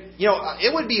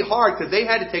 it would be hard because they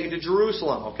had to take it to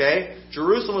Jerusalem, okay?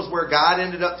 Jerusalem was where God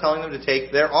ended up telling them to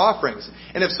take their offerings.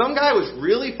 And if some guy was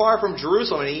really far from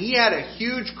Jerusalem and he had a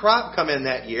huge crop come in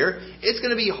that year, it's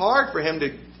going to be hard for him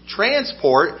to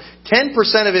transport 10%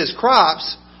 of his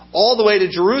crops all the way to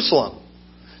Jerusalem.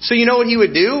 So you know what he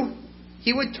would do?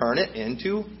 He would turn it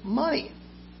into money.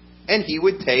 And he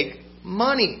would take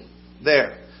money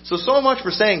there. So much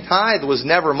for saying tithe was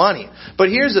never money. But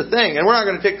here's the thing, and we're not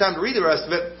going to take time to read the rest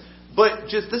of it, but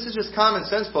this is just common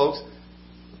sense, folks.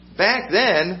 Back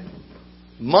then,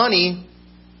 money,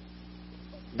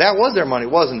 that was their money,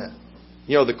 wasn't it?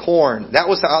 The corn. That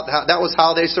was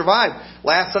how they survived.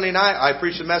 Last Sunday night, I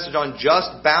preached a message on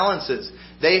just balances.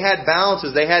 They had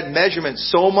balances. They had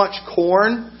measurements. So much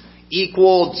corn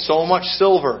equaled so much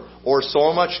silver or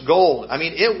so much gold. I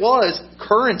mean, it was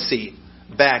currency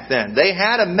back then. They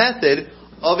had a method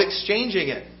of exchanging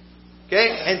it.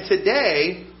 Okay? And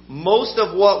today, most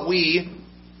of what we,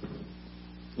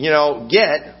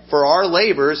 get for our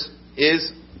labors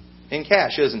is in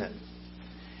cash, isn't it?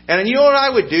 And you know what I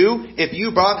would do if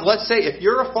you brought, let's say if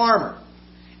you're a farmer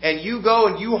and you go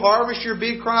and you harvest your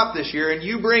big crop this year and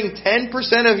you bring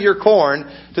 10% of your corn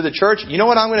to the church, you know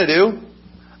what I'm going to do?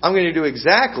 I'm going to do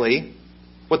exactly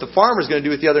what the farmer's going to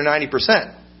do with the other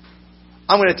 90%.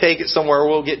 I'm going to take it somewhere where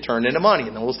we'll get turned into money,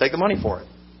 and then we'll take the money for it.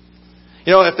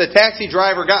 If the taxi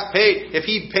driver got paid, if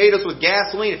he paid us with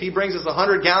gasoline, if he brings us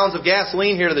 100 gallons of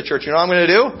gasoline here to the church, you know what I'm going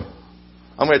to do?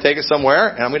 I'm going to take it somewhere,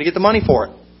 and I'm going to get the money for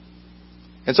it.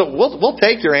 And so we'll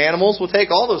take your animals, we'll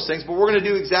take all those things, but we're going to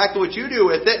do exactly what you do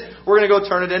with it. We're going to go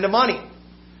turn it into money.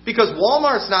 Because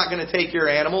Walmart's not going to take your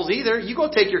animals either. You go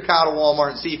take your cow to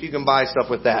Walmart and see if you can buy stuff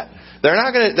with that. They're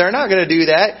not going to do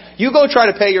that. You go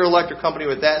try to pay your electric company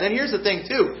with that. And then here's the thing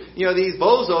too. These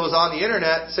bozos on the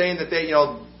internet saying that they,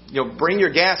 bring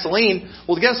your gasoline.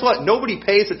 Well, guess what? Nobody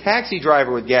pays a taxi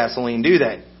driver with gasoline, do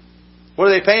they? What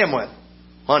do they pay him with?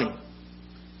 Money.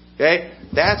 Okay?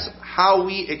 That's how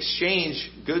we exchange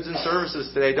goods and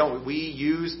services today, don't we? We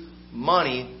use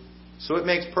money, so it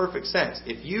makes perfect sense.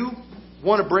 If you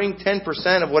want to bring 10%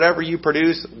 of whatever you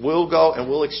produce, we'll go and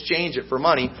we'll exchange it for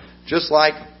money, just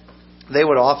like they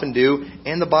would often do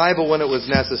in the Bible when it was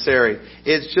necessary.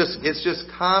 It's just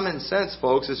common sense,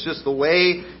 folks. It's just the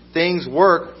way things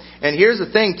work. And here's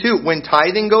the thing, too. When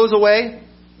tithing goes away,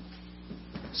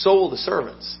 so will the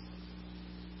servants.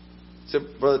 So,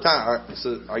 Brother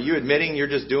Tom, are you admitting you're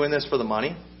just doing this for the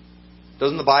money?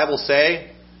 Doesn't the Bible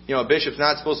say, a bishop's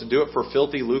not supposed to do it for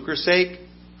filthy lucre's sake?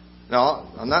 No,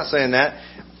 I'm not saying that.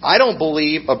 I don't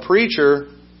believe a preacher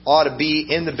ought to be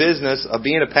in the business of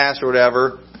being a pastor or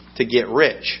whatever to get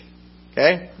rich.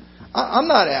 Okay? I'm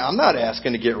not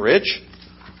asking to get rich.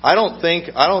 I don't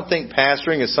think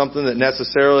pastoring is something that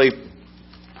necessarily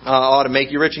ought to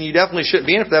make you rich, and you definitely shouldn't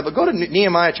be in it for that. But go to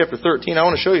Nehemiah chapter 13. I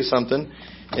want to show you something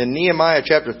in Nehemiah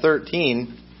chapter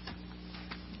 13.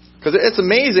 Because it's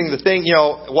amazing the thing,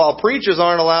 while preachers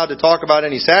aren't allowed to talk about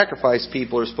any sacrifice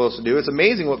people are supposed to do, it's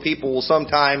amazing what people will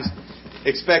sometimes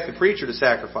expect the preacher to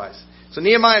sacrifice. So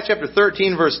Nehemiah chapter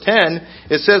 13 verse 10,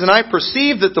 it says, And I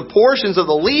perceived that the portions of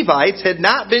the Levites had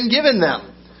not been given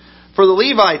them. For the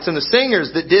Levites and the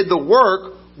singers that did the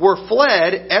work were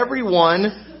fled, every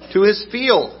one to his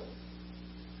field.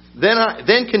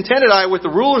 Then contended I with the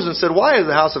rulers and said, Why is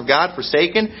the house of God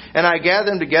forsaken? And I gathered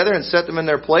them together and set them in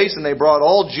their place, and they brought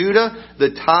all Judah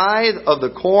the tithe of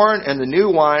the corn and the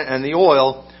new wine and the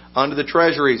oil unto the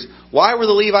treasuries. Why were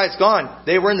the Levites gone?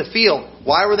 They were in the field.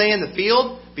 Why were they in the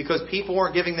field? because people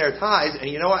weren't giving their tithes. And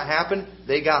you know what happened?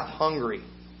 They got hungry.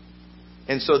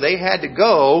 And so they had to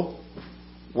go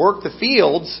work the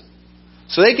fields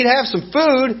so they could have some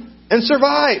food and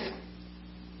survive.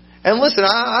 And listen,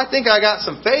 I think I got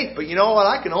some faith, but you know what?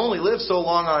 I can only live so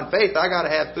long on faith. I got to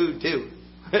have food too.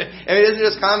 I mean, isn't it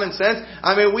just common sense?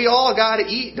 I mean, we all got to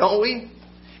eat, don't we?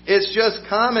 It's just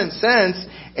common sense.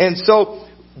 And so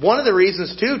one of the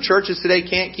reasons, too, churches today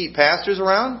can't keep pastors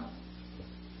around,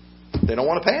 they don't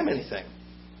want to pay them anything.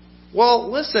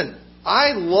 Well, listen,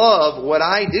 I love what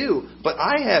I do, but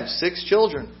I have 6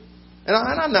 children. And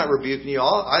I'm not rebuking you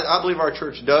all. I believe our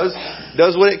church does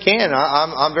what it can.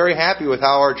 I'm very happy with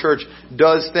how our church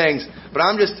does things. But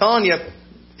I'm just telling you,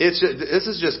 this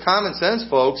is just common sense,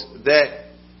 folks, that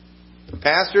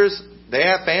pastors, they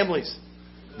have families.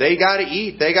 They got to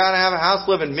eat. They got to have a house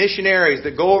living. Missionaries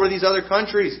that go over these other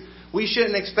countries, we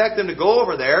shouldn't expect them to go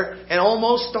over there and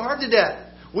almost starve to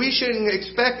death. We shouldn't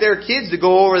expect their kids to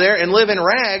go over there and live in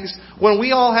rags when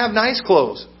we all have nice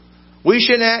clothes. We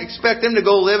shouldn't expect them to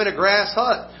go live in a grass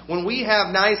hut when we have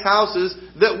nice houses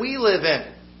that we live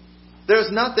in.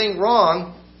 There's nothing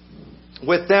wrong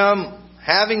with them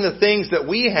having the things that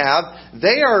we have.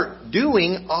 They are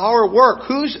doing our work.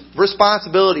 Whose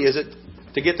responsibility is it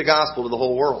to get the gospel to the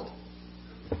whole world?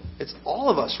 It's all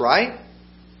of us, right?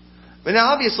 But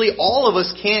now obviously all of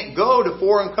us can't go to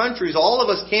foreign countries. All of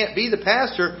us can't be the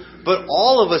pastor, but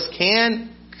all of us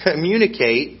can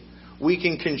communicate. We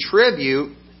can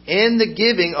contribute in the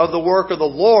giving of the work of the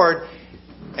Lord.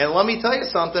 And let me tell you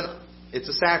something. It's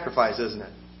a sacrifice, isn't it?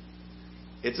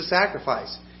 It's a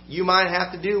sacrifice. You might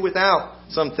have to do without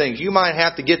some things. You might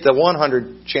have to get the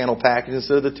 100 channel package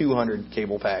instead of the 200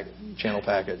 channel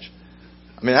package.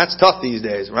 I mean, that's tough these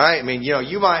days, right? I mean,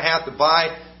 you might have to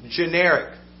buy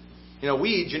generic. We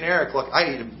eat generic. Look,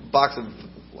 I eat a box of,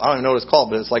 I don't even know what it's called,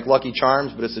 but it's like Lucky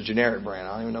Charms, but it's a generic brand.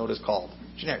 I don't even know what it's called.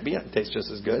 Generic, but it tastes just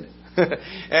as good.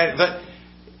 But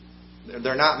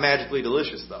they're not magically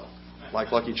delicious, though,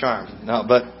 like Lucky Charms. No,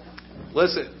 but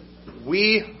listen,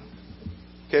 we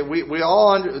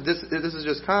all this is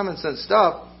just common sense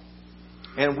stuff,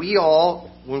 and we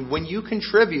all, when you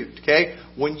contribute,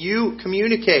 when you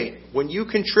communicate, when you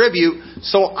contribute,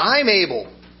 so I'm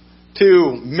able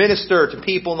to minister to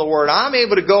people in the Word, I'm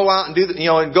able to go out and do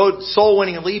and go soul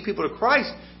winning and lead people to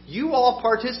Christ. You all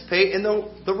participate in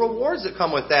the rewards that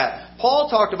come with that. Paul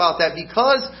talked about that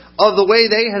because of the way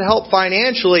they had helped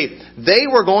financially. They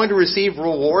were going to receive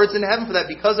rewards in heaven for that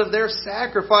because of their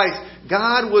sacrifice.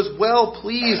 God was well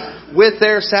pleased with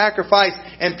their sacrifice.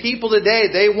 And people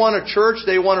today, they want a church,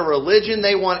 they want a religion,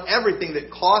 they want everything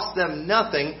that costs them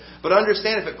nothing. But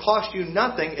understand, if it costs you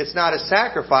nothing, it's not a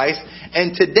sacrifice.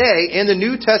 And today, in the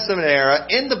New Testament era,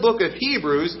 in the book of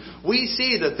Hebrews, we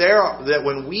see that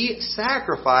when we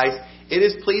sacrifice, it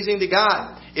is pleasing to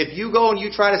God. If you go and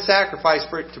you try to sacrifice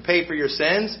to pay for your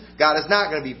sins, God is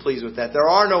not going to be pleased with that. There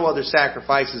are no other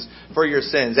sacrifices for your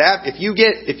sins. If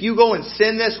you go and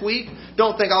sin this week,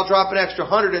 don't think I'll drop an extra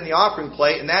 100 in the offering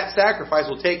plate and that sacrifice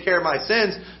will take care of my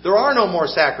sins. There are no more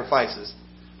sacrifices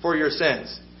for your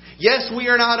sins. Yes, we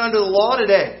are not under the law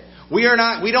today. We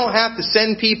don't have to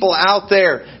send people out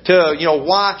there to,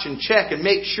 watch and check and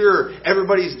make sure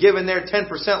everybody's giving their 10%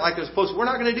 like they're supposed to. We're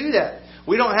not going to do that.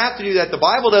 We don't have to do that. The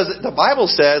Bible does it. The Bible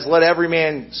says, let every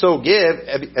man so give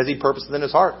as he purposeth in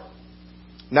his heart.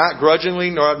 Not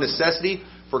grudgingly nor of necessity,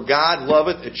 for God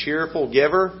loveth a cheerful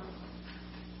giver.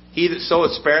 He that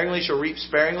soweth sparingly shall reap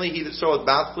sparingly. He that soweth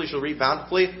bountifully shall reap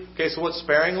bountifully. Okay, so what's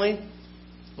sparingly?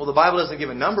 Well, the Bible doesn't give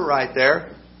a number right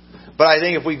there. But I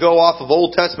think if we go off of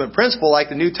Old Testament principle like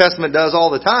the New Testament does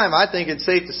all the time, I think it's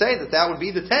safe to say that would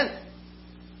be the tenth.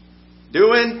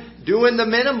 Doing the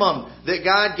minimum that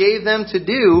God gave them to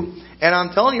do. And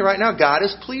I'm telling you right now, God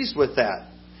is pleased with that.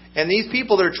 And these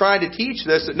people that are trying to teach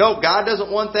this, that no, God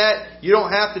doesn't want that. You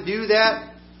don't have to do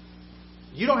that.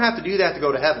 You don't have to do that to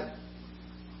go to heaven.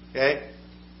 Okay?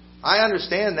 I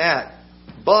understand that.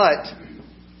 But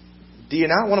do you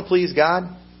not want to please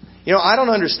God? I don't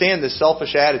understand this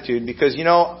selfish attitude because,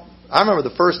 I remember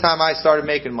the first time I started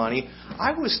making money,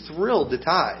 I was thrilled to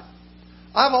tithe.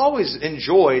 I've always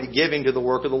enjoyed giving to the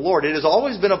work of the Lord. It has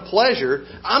always been a pleasure.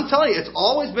 I'm telling you, it's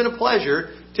always been a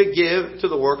pleasure to give to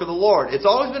the work of the Lord. It's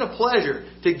always been a pleasure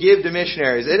to give to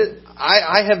missionaries.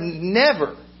 I have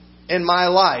never in my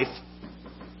life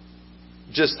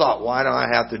just thought, why do I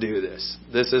have to do this?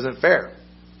 This isn't fair.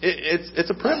 It's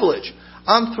a privilege.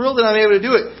 I'm thrilled that I'm able to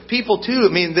do it. People too,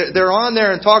 they're on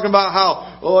there and talking about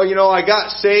how, I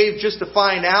got saved just to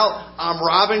find out I'm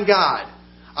robbing God.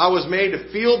 I was made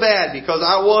to feel bad because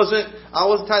I wasn't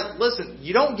tithing. Listen,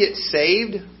 you don't get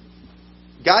saved.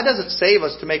 God doesn't save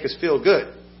us to make us feel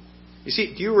good. You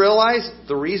see, do you realize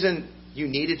the reason you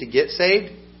needed to get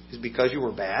saved is because you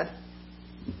were bad?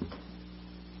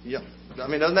 Yeah. I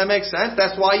mean, doesn't that make sense?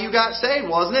 That's why you got saved,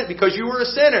 wasn't it? Because you were a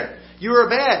sinner. You were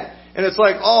bad. And it's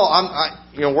like,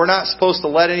 we're not supposed to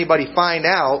let anybody find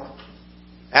out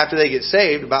after they get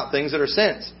saved about things that are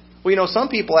sins. Well, some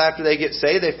people after they get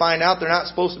saved, they find out they're not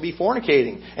supposed to be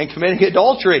fornicating and committing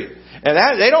adultery.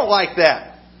 And they don't like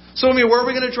that. So, where are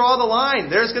we going to draw the line?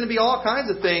 There's going to be all kinds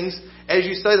of things, as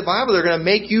you study the Bible, they're going to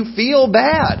make you feel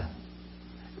bad.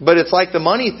 But it's like the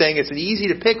money thing. It's easy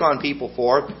to pick on people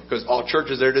for because all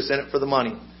churches, they're just in it for the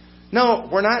money. No,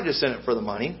 we're not just in it for the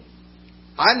money.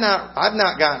 I've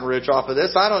not gotten rich off of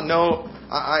this. I don't know.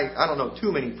 I don't know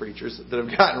too many preachers that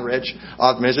have gotten rich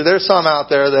off the ministry. There's some out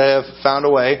there that have found a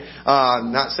way.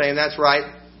 I'm not saying that's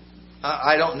right.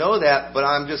 I don't know that, but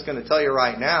I'm just going to tell you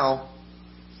right now,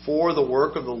 for the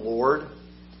work of the Lord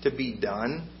to be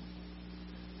done,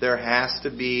 there has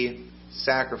to be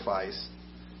sacrifice.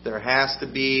 There has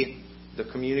to be the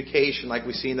communication, like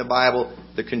we see in the Bible,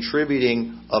 the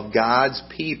contributing of God's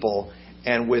people.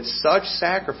 And with such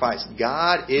sacrifice,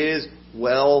 God is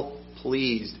well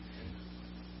pleased.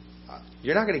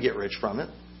 You're not going to get rich from it.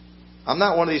 I'm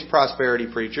not one of these prosperity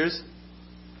preachers.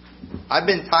 I've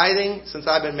been tithing since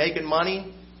I've been making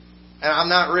money, and I'm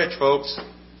not rich, folks.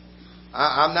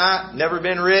 Never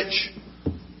been rich.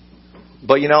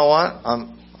 But you know what?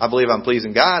 I believe I'm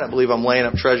pleasing God. I believe I'm laying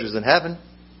up treasures in heaven.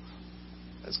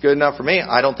 That's good enough for me.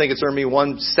 I don't think it's earned me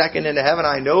 1 second into heaven.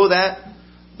 I know that.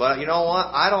 But you know what?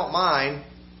 I don't mind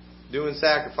doing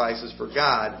sacrifices for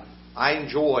God. I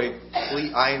enjoy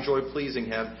pleasing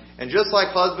Him. And just like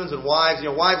husbands and wives,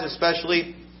 wives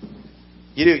especially,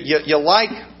 you like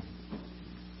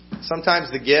sometimes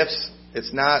the gifts.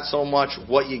 It's not so much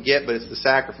what you get, but it's the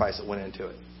sacrifice that went into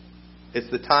it. It's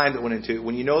the time that went into it.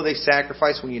 When you know they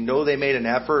sacrificed, when you know they made an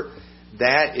effort,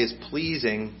 that is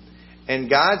pleasing. And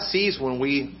God sees when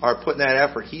we are putting that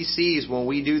effort. He sees when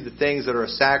we do the things that are a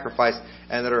sacrifice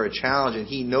and that are a challenge. And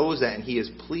He knows that, and He is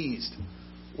pleased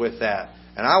with that.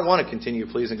 And I want to continue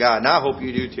pleasing God, and I hope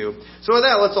you do too. So with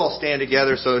that, let's all stand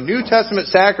together. So New Testament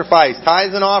sacrifice,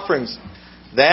 tithes and offerings.